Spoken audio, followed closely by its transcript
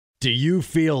Do you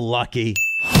feel lucky?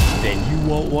 Then you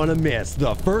won't want to miss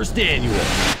the first annual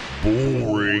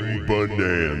Bullring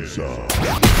Bonanza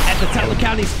at the Tyler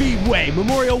County Speedway,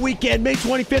 Memorial Weekend, May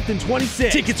 25th and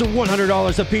 26th. Tickets are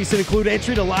 $100 a piece and include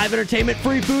entry to live entertainment,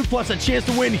 free food, plus a chance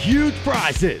to win huge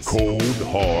prizes. Cold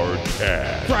Hard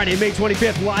Cash. Friday, May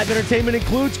 25th, live entertainment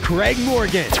includes Craig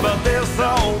Morgan But they're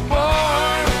so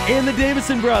bored. and the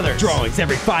Davison Brothers. Drawings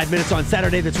every 5 minutes on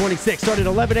Saturday the 26th, start at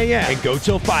 11 a.m. and go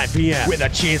till 5 p.m. with a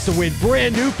chance to win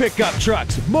brand new pickup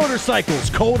trucks,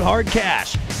 motorcycles, cold hard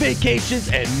cash, vacations,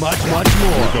 and much more.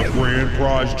 With a grand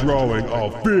prize drawing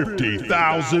of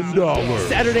 $50,000.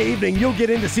 Saturday evening, you'll get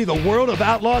in to see the World of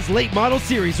Outlaws Late Model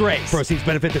Series race. Proceeds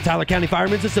benefit the Tyler County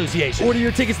Firemen's Association. Order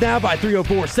your tickets now by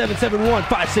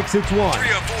 304-771-5661.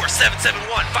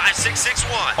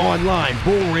 304-771-5661. Online,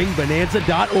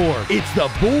 bullringbonanza.org. It's the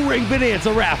Bullring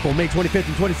Bonanza Raffle, May 25th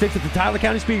and 26th at the Tyler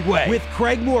County Speedway with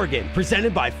Craig Morgan,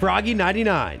 presented by Froggy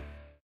 99.